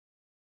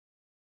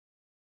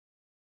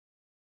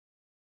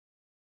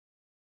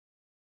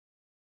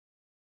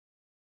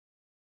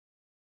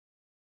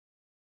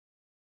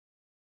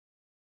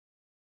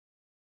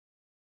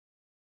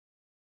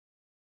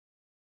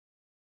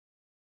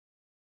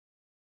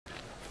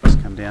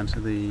come down to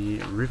the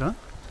river.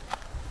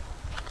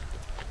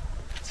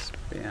 It's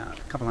about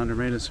a couple hundred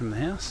metres from the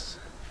house,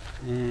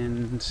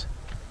 and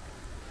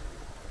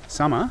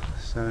summer,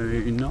 so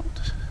not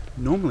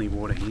normally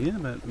water here,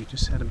 but we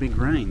just had a big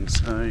rain,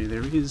 so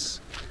there is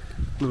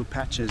little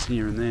patches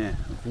here and there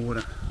of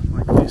water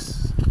like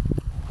this.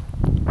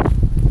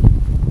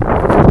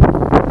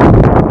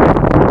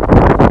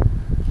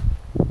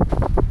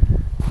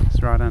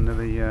 It's right under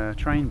the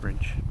train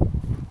bridge.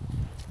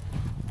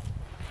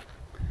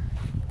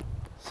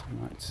 So you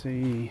might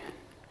see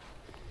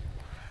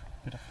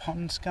a bit of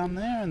pond scum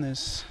there, and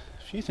there's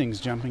a few things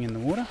jumping in the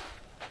water.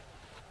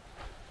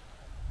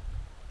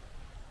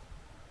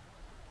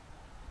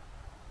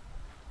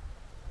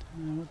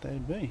 Don't know what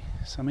they'd be.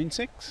 Some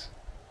insects.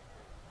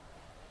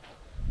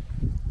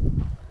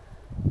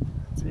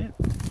 That's it.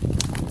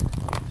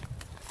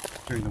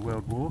 During the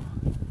World War,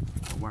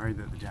 they were worried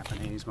that the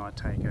Japanese might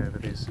take over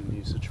this and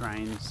use the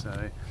trains,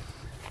 so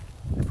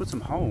they put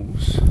some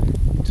holes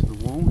into the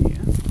wall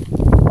here.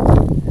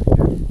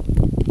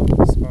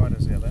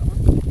 Spiders out that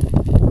one.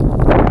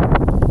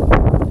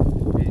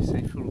 Yeah, you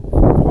see, full of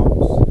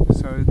holes.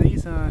 So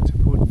these are to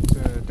put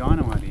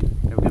dynamite in.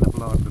 They were going to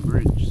blow up the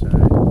bridge, so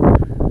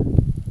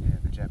yeah,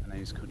 the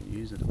Japanese couldn't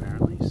use it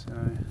apparently, so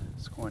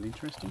it's quite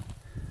interesting.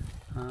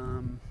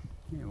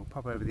 Yeah, we'll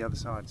pop over the other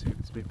side, see if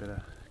it's a bit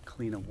better,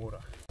 cleaner water.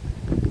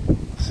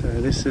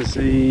 So this is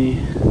the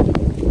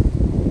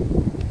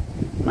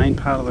main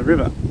part of the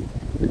river.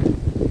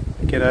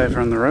 Get over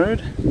on the road.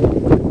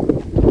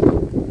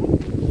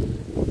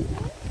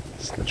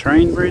 It's the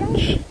train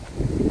bridge.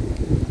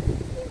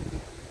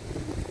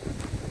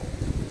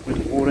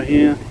 With water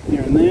here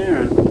and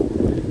there,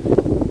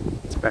 and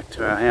it's back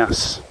to our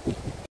house.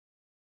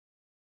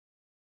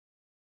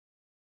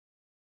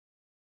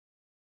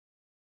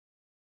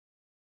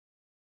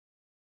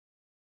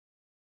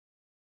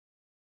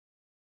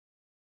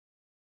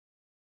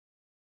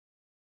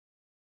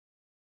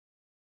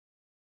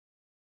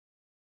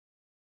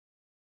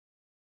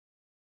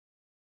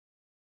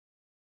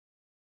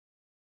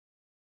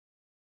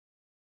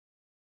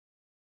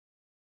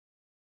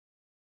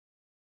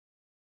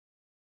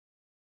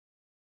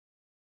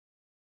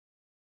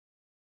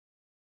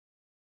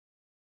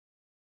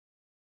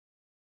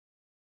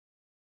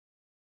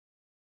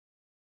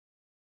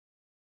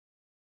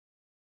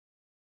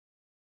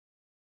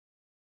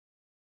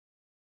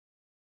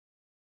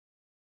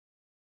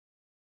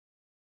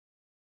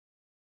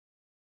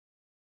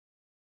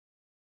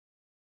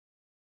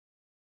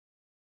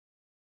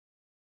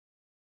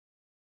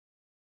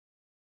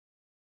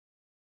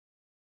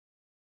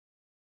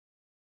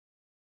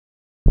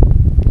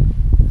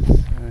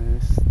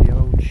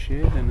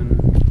 Shed, and then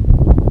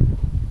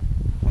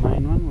the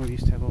main one where we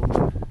used to have all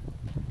the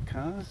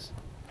cars.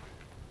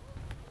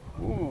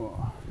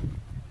 Oh,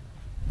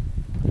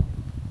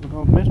 look,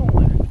 old metal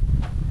there.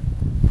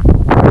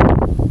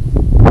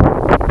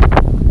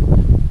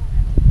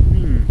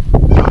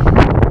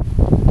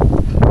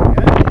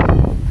 Okay.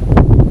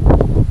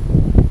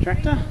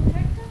 Tractor?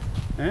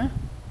 Yeah?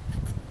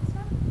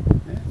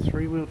 Yeah,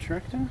 three-wheel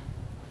tractor.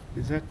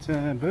 Is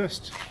that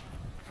burst?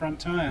 Front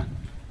tyre?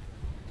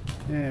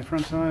 Yeah,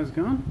 front tyre's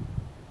gone.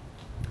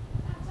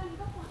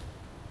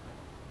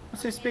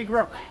 What's this big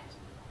rock?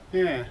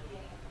 Yeah.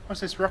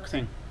 What's this rock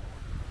thing?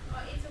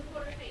 It's a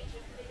water feature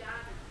for the garden.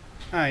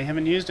 Ah, you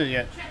haven't used it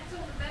yet? Traps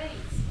all the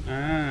bees.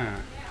 Ah.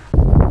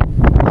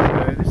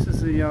 So this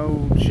is the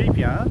old sheep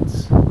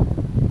yards.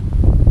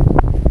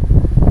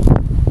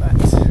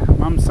 But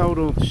Mum sold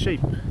all the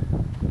sheep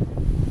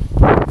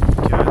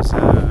because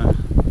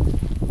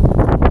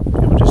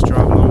people just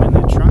drive along in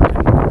their truck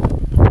and pop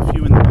a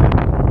few in the back.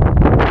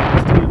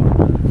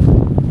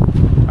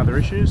 Other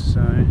issues,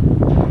 so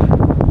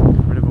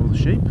got rid of all the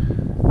sheep.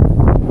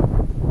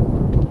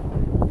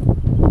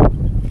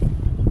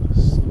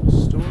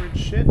 Storage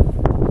shed,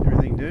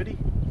 everything dirty.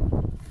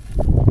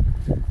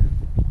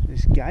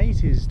 This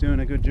gate is doing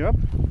a good job.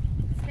 The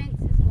fence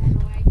has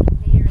gone away from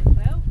here as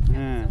well.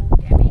 Ah. It's all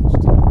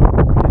damaged.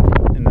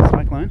 In the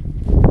cyclone?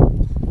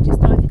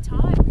 Just over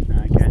time.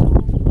 Okay.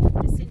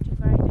 All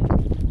disintegrated.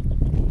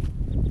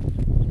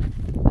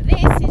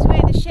 This is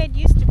where the shed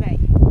used to be.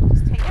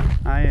 Just here.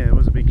 Ah yeah, there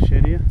was a big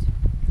shed here.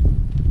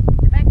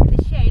 The back of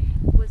the shed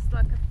was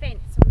like a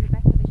fence on the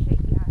back of the sheep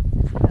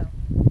yards as well.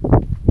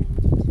 And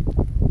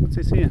What's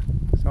this here?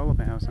 Solar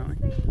power or that's something?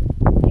 the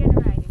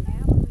generator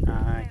now when we need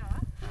Ah,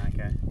 power.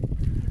 okay.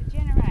 The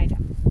generator.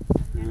 And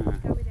then Ah. we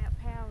go without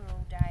power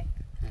all day.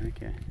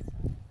 Okay.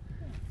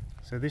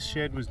 So this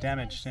shed was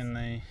damaged in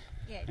the...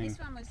 Yeah, thing. this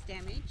one was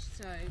damaged,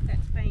 so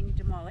that's been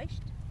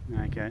demolished.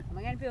 Okay. And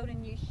we're going to build a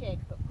new shed,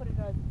 but put it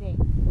over there,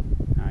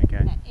 Okay.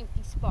 in that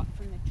empty spot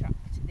from the truck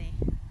to there,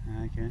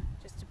 Okay.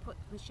 just to put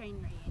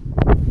machinery in.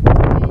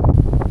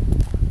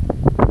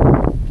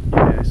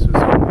 Yeah, this was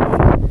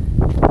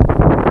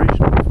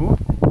operational before.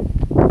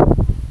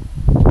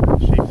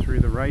 Sheep through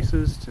the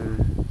races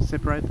to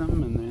separate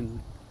them, and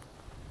then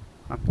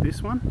up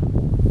this one.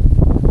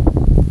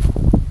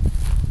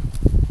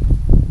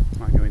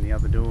 Might go in the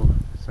other door.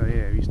 So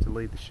yeah, we used to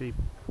lead the sheep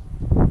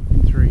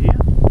in through here.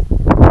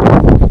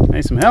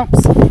 Need some help?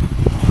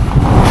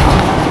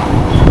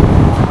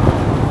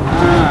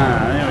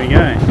 Ah, there we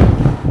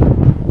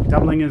go.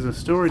 Doubling as a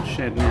storage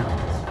shed now.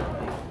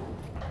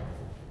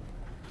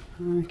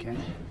 Okay.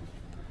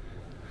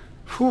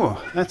 Whew,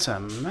 that's a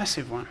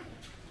massive one.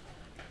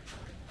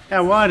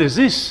 How wide is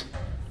this?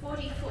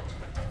 40 foot.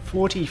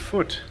 40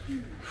 foot.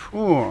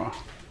 Whew.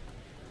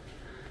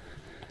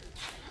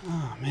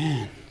 Oh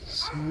man,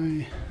 so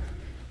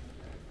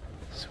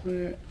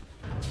we're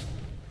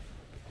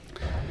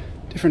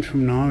different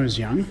from when I was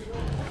young.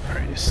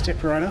 Alright, just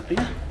step right up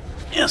here.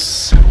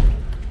 Yes!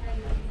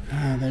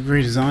 They've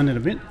redesigned it a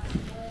bit.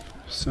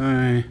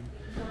 So,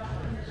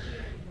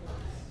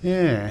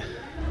 yeah,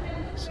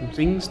 some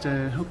things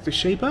to hook the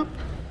sheep up.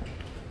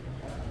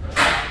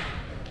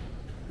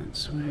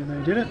 That's where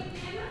they did it.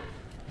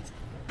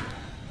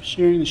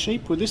 Shearing the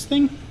sheep with this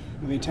thing,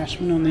 with the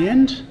attachment on the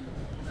end.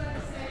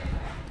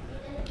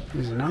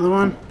 There's another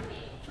one.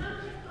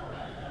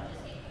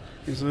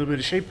 There's a little bit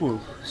of sheep wool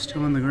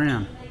still in the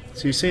ground.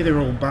 So you see they're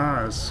all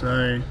bars,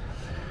 so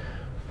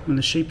when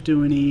the sheep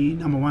do any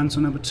number ones or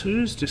number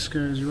twos, just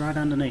goes right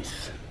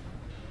underneath.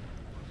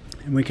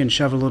 And we can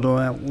shovel it all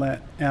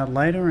out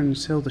later and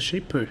sell the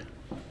sheep poo.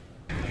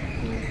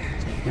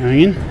 Going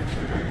in.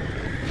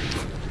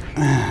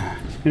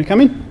 Gonna come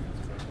in?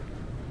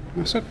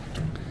 That's it.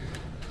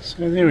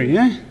 So there we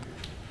go.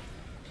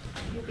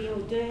 You'll be all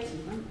dirty,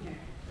 won't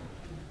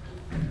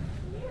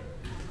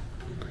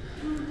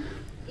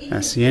you?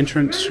 That's the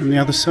entrance from the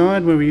other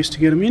side where we used to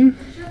get them in.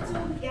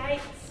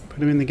 Put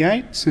them in the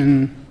gates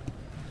and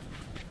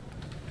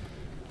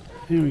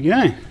there we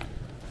go.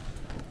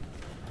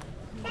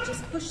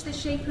 Just push the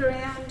sheep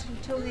around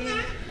until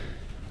they're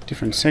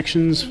Different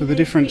sections for the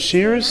different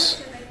shearers.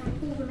 so they can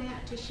pull them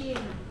out to shear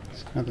them.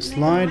 Another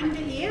slide. Under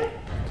here,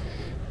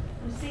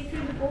 you see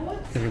through the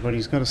boards.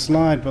 Everybody's got a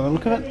slide by the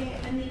look of it. There,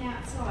 and then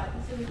outside,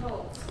 these little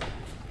holes.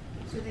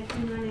 So they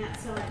can run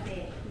outside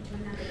there into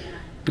another yard.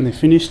 When they're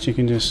finished, you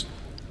can just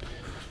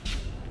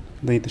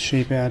lead the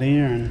sheep out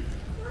here and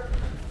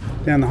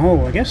down the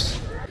hole, I guess.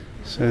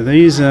 So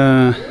these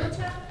are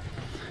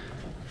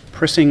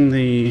pressing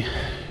the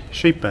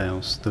sheep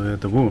bales, the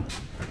wool.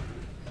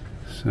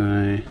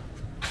 So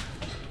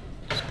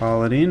just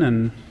pile it in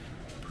and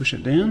push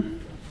it down.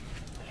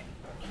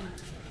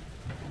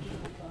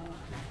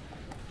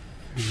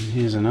 And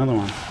here's another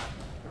one.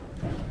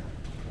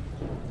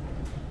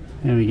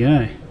 There we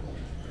go.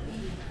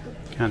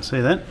 Can't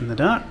see that in the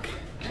dark.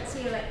 That's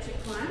the electric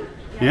one.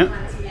 Yeah. The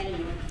other one's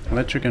manual.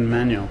 Electric and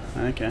manual.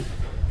 Okay.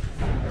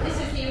 This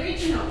is the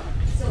original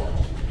sort,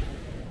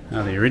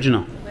 Oh, the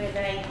original. where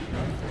they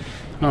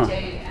Oh,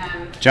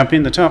 do, jump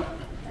in the top.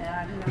 I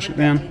don't know Push what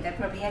it down. They did. They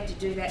probably had to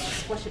do that to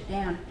squash it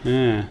down.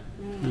 Yeah.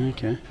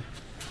 Okay.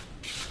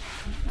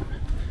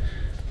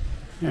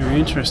 Very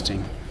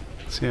interesting.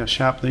 See how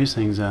sharp these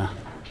things are.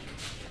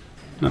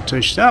 Not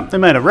too sharp. They're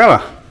made of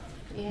rubber,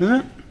 Yeah. is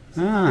it?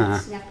 Ah.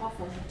 Snap off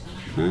all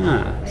the time.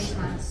 Ah. These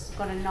ones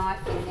got a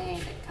knife in there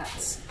that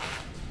cuts.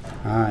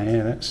 Ah, yeah.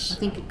 I That's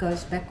think it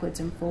goes backwards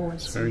and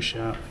forwards. very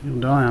sharp. You'll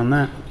die on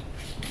that.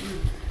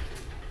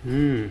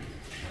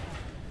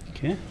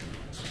 Okay.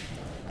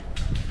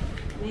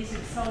 These are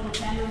the solar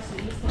panels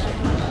we used to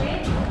have on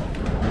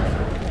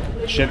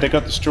the shed. Shed that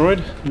got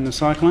destroyed in the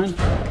cyclone.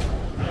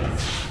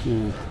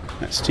 Yeah.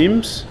 That's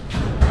Tim's.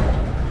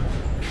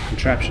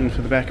 Contraption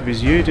for the back of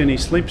his ute, and he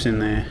sleeps in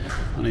there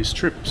on his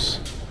trips.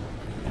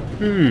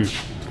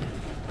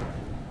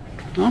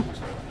 Oh,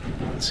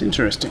 that's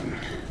interesting.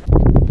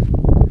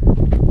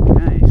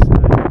 Okay, so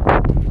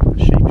the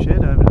sheep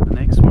shed over to the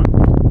next one.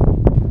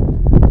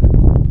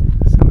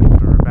 Something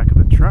for the back of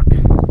the truck.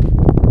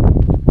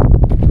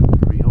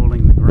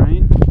 Rehauling the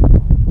grain.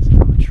 It's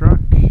another truck.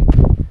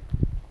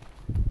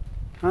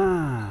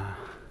 Ah,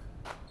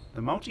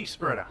 the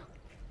multi-spreader.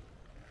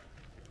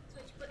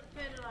 So you put the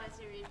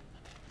fertiliser in.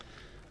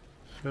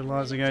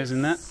 Fertiliser goes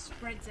in that.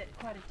 Spreads at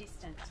quite a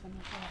distance when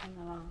you're driving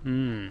along.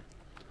 Mm.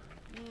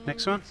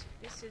 Next one.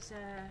 This is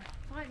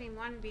a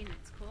 5-in-1 bin,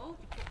 it's called.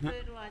 You put Yep.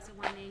 fertiliser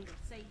one end or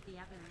seed the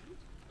other end.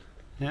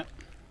 Yep.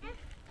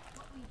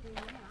 What we do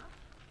now,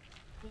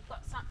 we've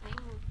got something,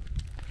 we'll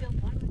fill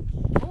one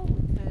with all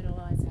with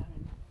fertiliser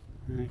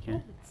and Okay.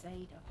 all with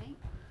seed, I think.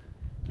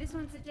 This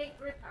one's a deep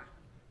ripper.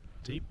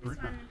 Deep This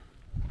ripper. one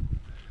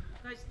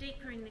goes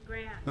deeper in the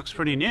ground. Looks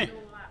pretty new. It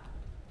all up.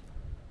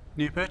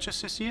 New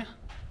purchase this year?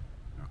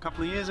 Or a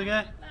couple of years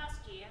ago?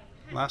 Last year.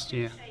 Had Last 2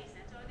 year.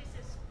 seasons. So this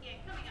is, yeah,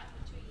 coming up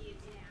for 2 years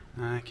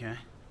now. Okay.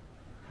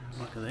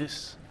 Look at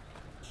this.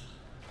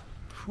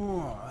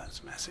 Whew,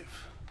 that's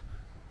massive.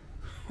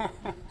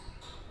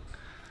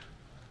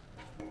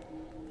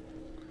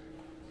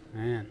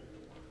 Man.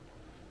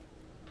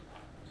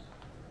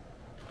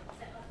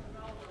 Set like a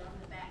roller on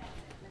the back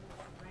that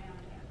levels the ground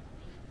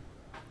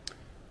out.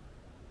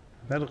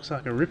 That looks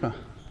like a ripper.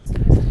 It's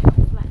supposed to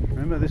help flatten.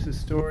 Remember, this is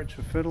storage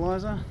for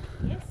fertiliser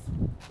Yes.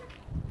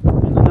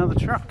 and another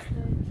truck.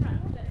 The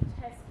truck that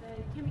has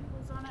the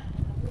chemicals on it,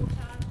 the water,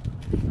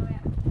 they go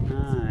out the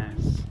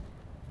Nice.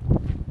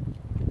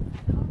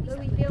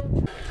 Louisville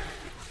truck.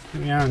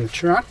 Here we are in the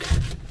truck.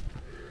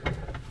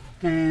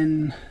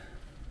 And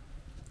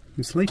you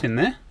can sleep in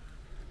there.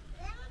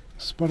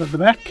 Spot at the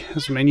back,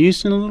 hasn't been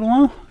used in a little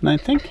while, I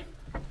don't think.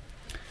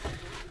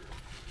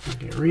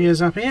 Get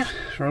rears up here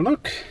for a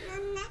look.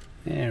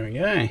 There we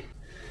go.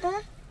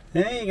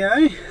 There you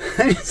go.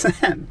 Who's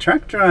that?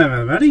 Truck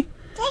driver, buddy.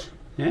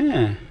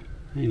 Yeah,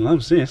 he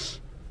loves this.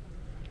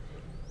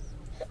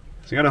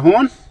 Has he got a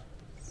horn?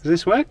 Does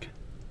this work?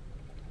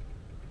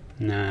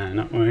 No,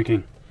 not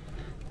working.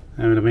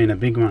 That would have been a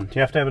big one. Do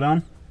you have to have it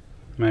on?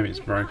 Maybe it's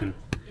broken.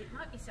 It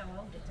might be so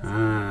old it doesn't.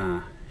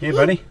 Ah, here,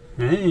 buddy.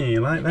 Hey,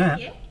 you like that?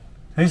 Yeah.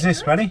 Who's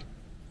this, buddy?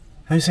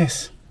 Who's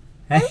this?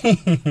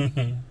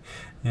 Hey,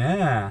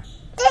 yeah.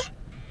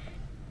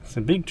 It's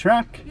a big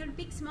truck. You got a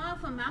big smile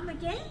for Mum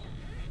again?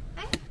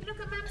 Hey, look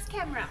at Mum's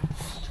camera.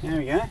 There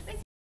we go.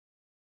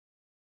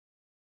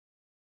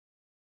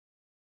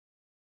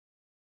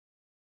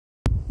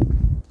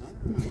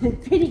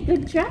 Pretty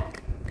good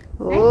truck.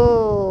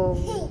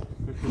 Oh.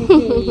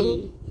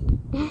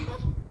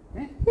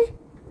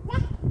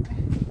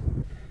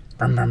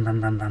 Brum brum brum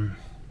brum brum.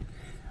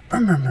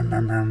 Brum brum brum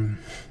brum brum.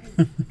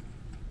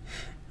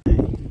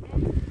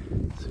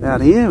 So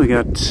out here we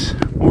got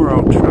more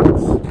old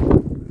trucks.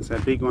 There's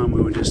that big one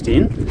we were just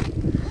in.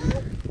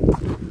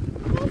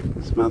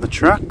 Some other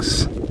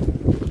trucks.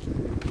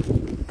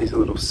 These are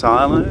little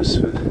silos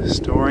for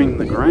storing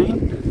the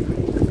grain.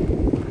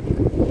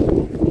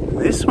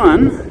 This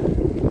one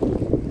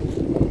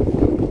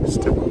is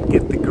to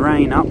get the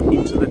grain up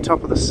into the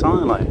top of the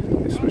silo,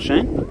 this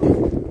machine.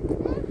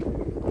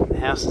 The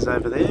house is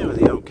over there with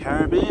the old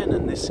caravan,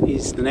 and this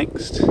is the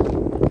next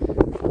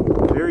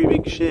very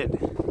big shed.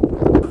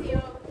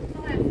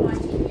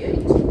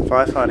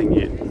 Firefighting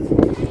ute.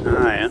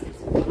 Ah, yeah.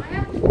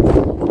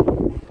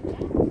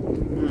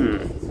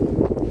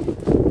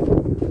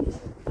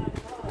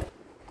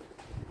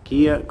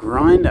 Gear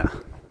grinder.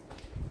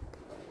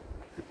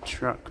 The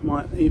truck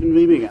might even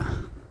be bigger.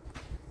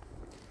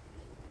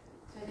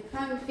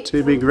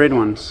 Two big red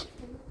ones.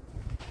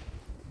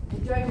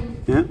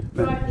 Yeah.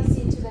 Drive this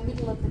into the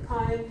middle of the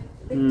comb,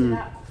 lift it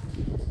up,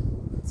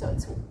 so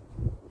it's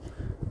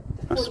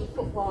 40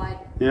 foot wide,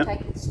 yep.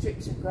 taking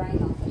strips of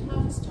grain off at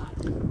harvest time.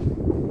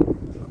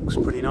 Looks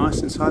pretty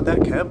nice inside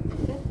that cab.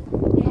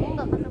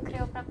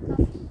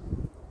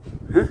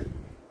 Huh?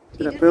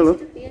 See that pearl?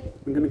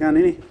 We're going to go in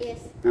here? Yes.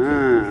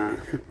 Ah.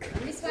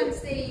 And this one's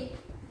the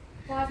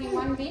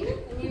 5-in-1 bin,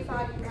 the new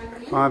 5-in-1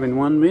 bin.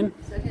 5-in-1 bin.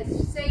 So it has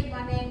seed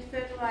one end,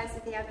 fertiliser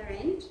the other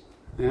end.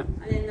 Yeah.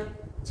 And then the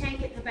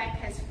tank at the back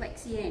has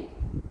flexi end.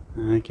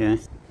 Okay.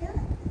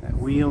 That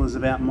wheel is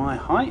about my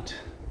height.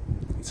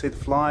 You can see the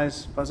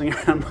flies buzzing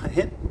around my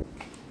head.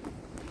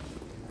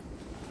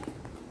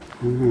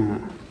 Ah.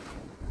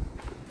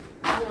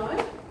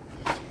 No.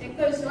 It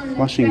goes on the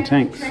Flushing back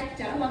tanks. of the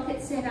tractor, like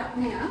it's set up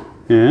now.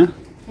 Yeah.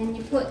 And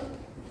you put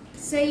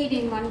seed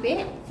in one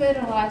bit,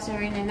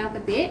 fertiliser in another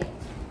bit,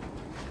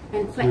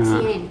 and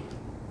flexi end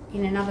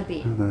in another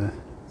bit.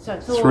 So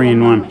it's all 3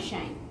 in on 1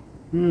 machine.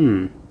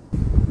 Hmm.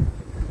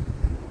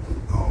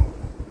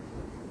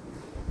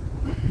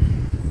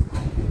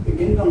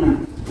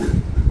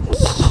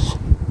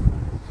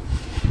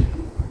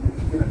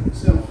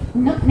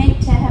 Not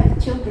meant to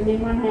have children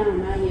in one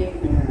home, are you?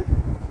 Yeah.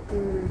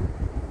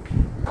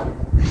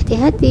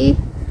 Hati-hati.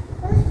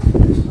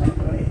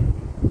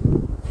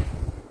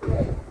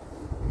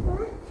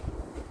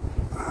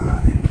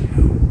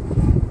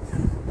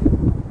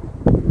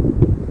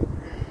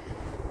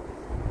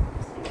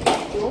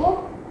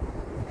 Door.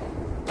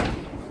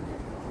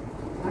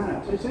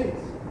 Ah, 2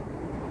 seats.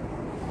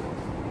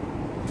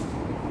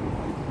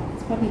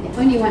 It's probably the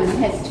only one that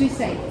has 2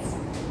 seats.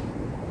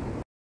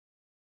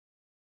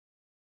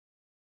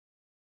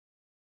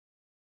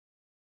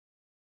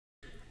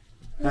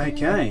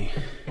 Okay,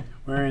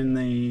 we're in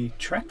the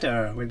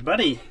tractor with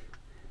Buddy.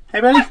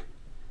 Hey Buddy!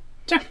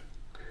 Chuck!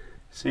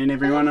 Seeing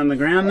everyone on the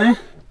ground there?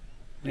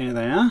 There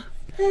they are.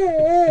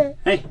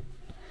 Hey!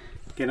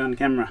 Get on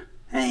camera.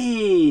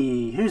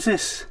 Hey! Who's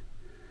this?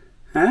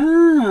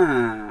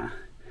 Ah!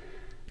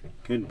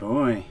 Good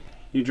boy.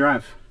 You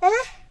drive.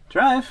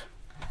 Drive!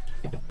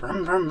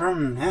 Brum brum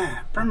brum.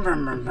 Yeah, brum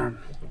brum brum brum.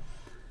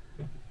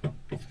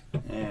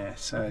 Yeah,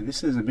 so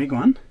this is a big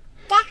one.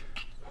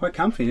 Quite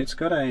comfy. It's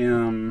got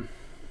a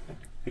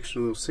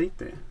extra little seat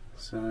there,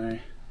 so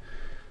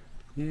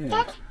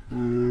yeah.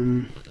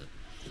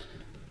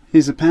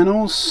 Here's the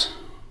panels,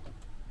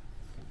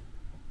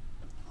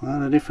 a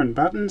lot of different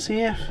buttons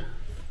here.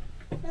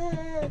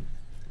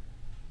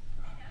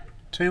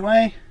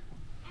 2-way,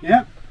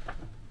 yep.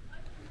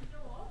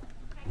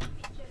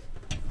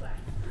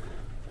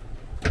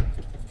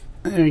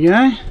 There we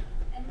go.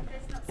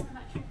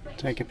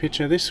 Take a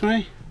picture this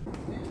way.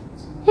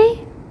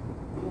 Hey,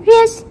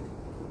 yes.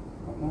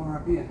 More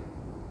up here.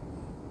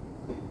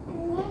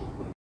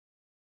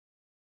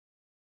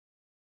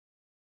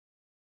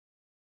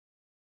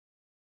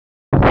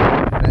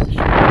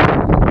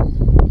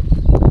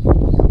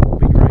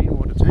 Big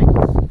rainwater tank.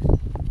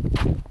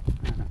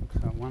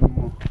 Got one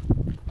more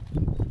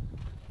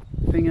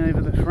thing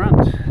over the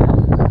front.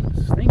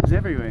 There's things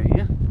everywhere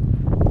here.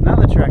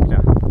 Another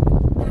tractor.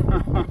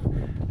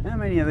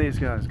 many of these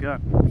guys got?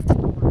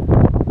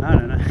 I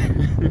don't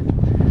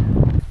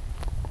know.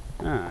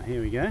 Ah,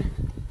 here we go.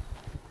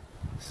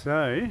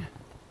 So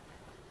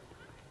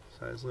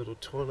his little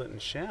toilet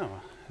and shower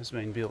has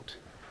been built.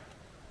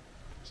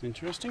 It's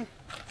interesting.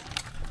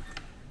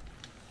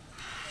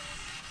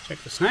 Check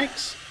the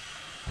snakes.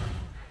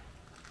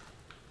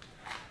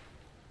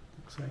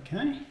 Looks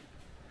okay.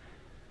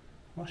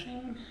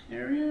 Washing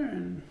area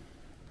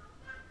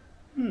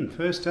and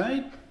first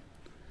aid.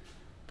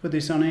 Put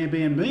this on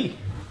Airbnb.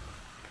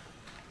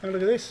 Have a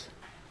look at this.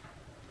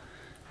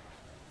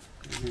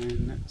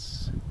 And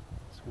that's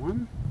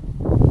one.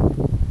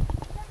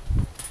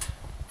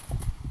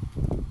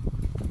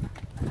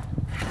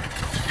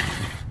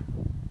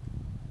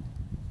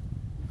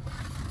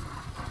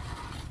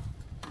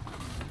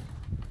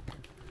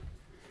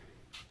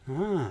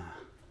 Ah,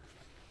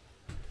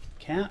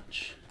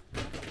 couch,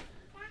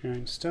 your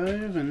own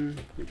stove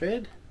and your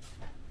bed,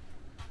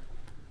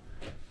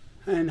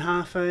 and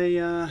half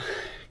a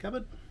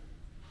cupboard.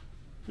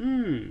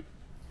 Pretty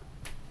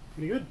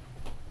good.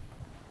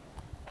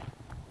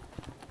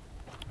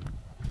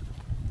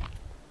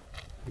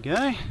 There we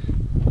go,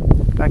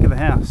 back of the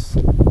house.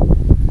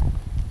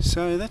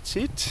 So that's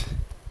it.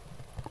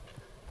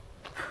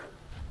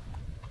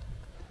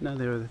 No,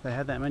 they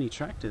had that many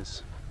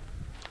tractors.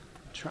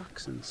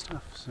 Trucks and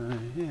stuff, so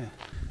yeah,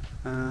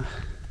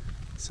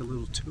 it's a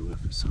little tour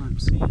for Simon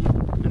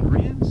and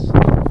Riaz.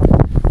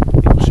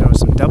 It'll show us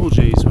some double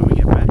G's when we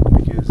get back,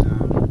 because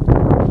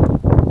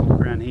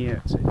around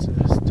here it's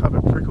a type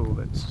of prickle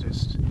that's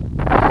just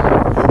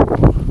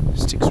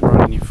sticks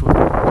right in your foot,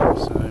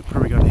 so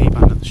probably got a heap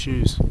under the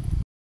shoes.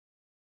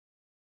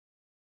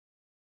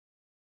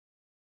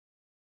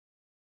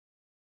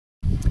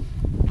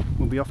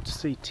 We'll be off to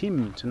see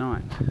Tim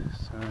tonight,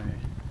 so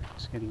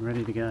just getting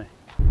ready to go.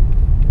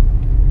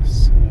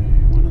 So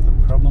one of the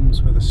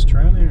problems with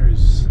Australia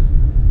is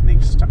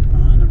being stuck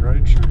behind a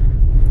road train.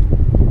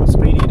 What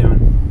speed are you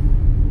doing?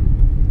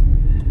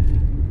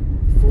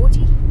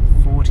 40?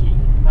 40.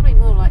 Probably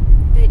more like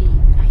 38.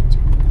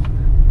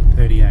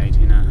 38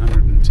 in a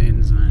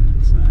 110 zone.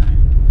 So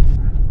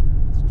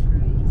It's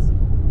trees.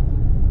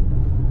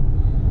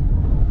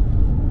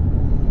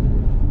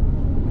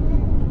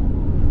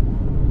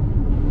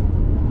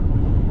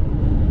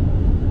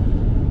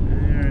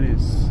 there it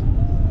is.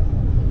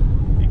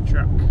 Big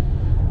truck.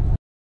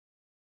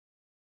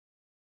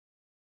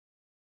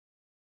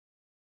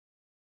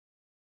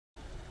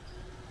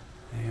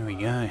 There we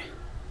go.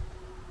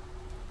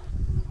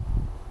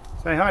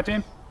 Say hi,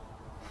 Tim.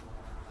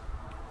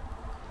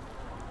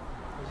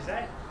 What'd you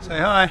say? Say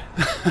hi.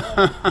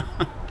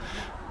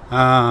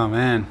 Oh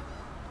man.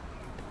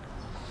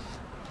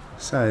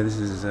 So this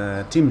is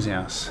Tim's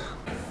house.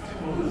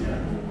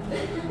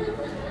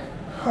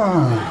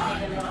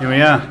 Oh, here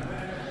we are.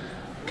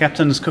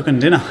 Captain's cooking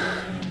dinner.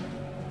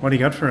 What do you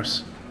got for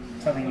us?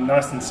 Something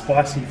nice and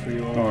spicy for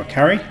you all. Oh, a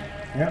curry?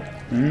 Yep.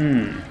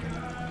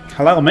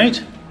 Halal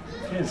meat?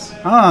 Cheers.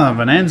 Ah,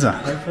 bonanza.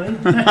 Hopefully.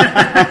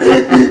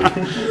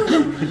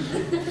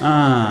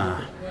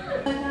 Ah.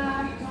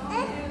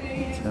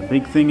 It's a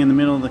big thing in the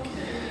middle of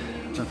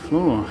the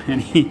floor,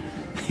 and he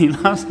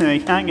loves it, he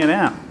can't get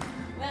out.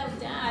 Well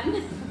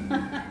done.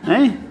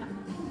 Hey?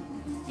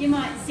 You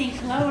might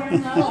sink lower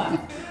and lower.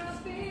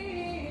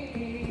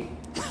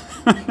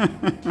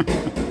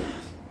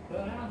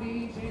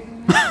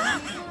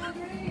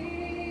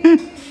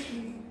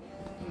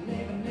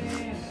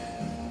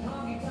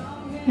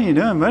 What are you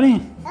doing,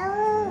 buddy?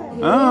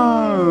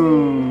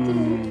 Oh!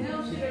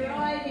 Milk should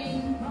arrive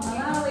in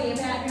Malawi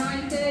about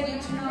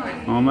 9:30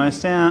 tonight.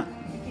 Almost out.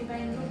 If you've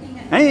been looking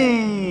at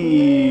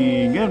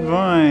Hey! Good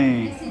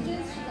boy!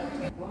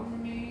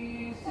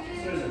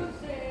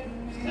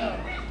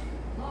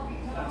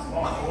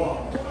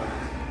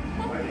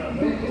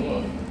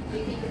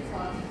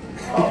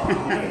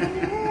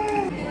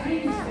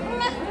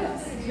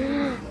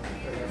 messages.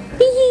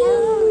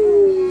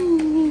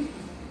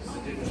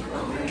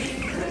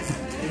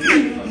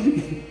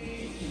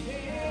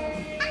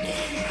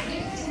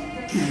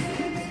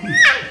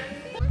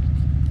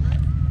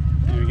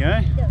 There we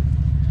go.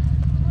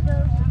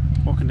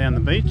 Walking down the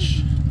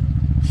beach.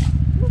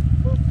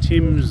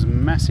 Tim's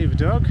massive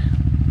dog.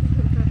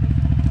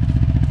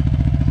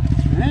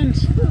 And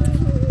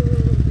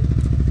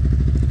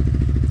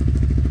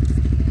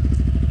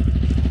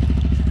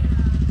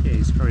yeah,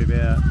 he's probably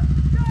about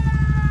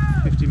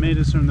 50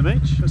 metres from the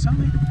beach or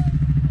something.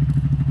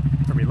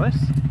 Probably less.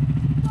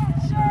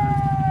 So,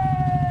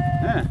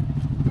 yeah.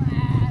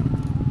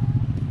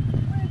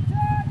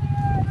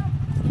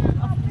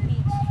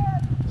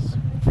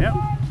 Yep.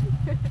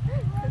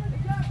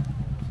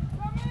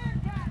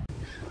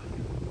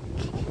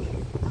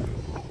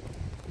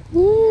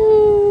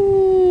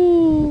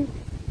 Ooh.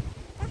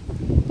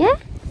 Yeah?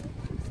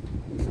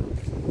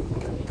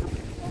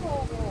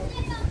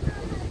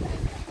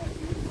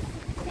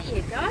 There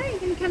you go. You're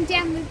going to come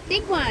down the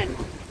big one.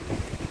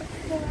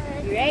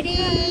 You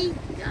ready?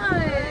 Go.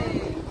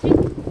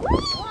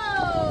 Whoa!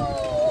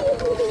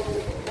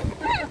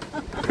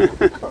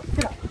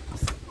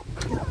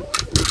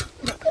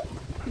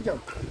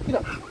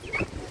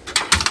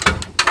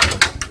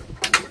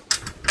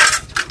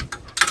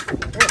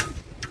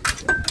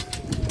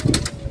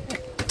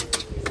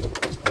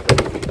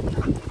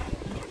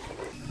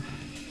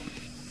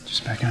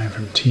 Just back home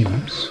from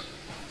Tim's.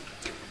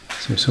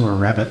 So we saw a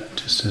rabbit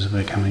just as we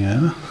were coming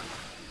over,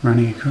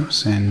 running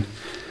across, and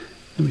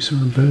then we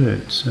saw a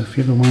bird. So if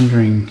you're ever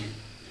wondering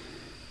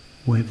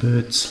where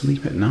birds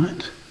sleep at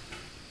night,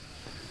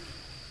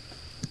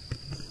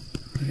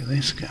 look at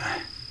this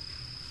guy.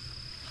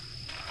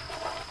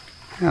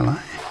 Hello.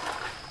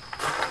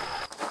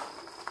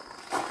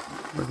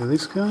 Look at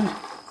this guy.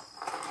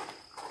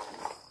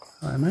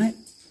 Hello, mate.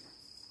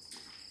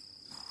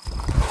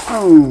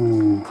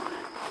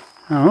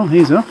 Oh,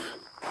 he's off.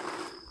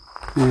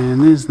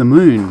 And there's the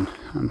moon,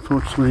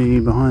 unfortunately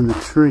behind the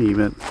tree,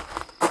 but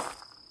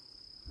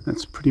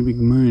that's a pretty big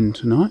moon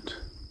tonight.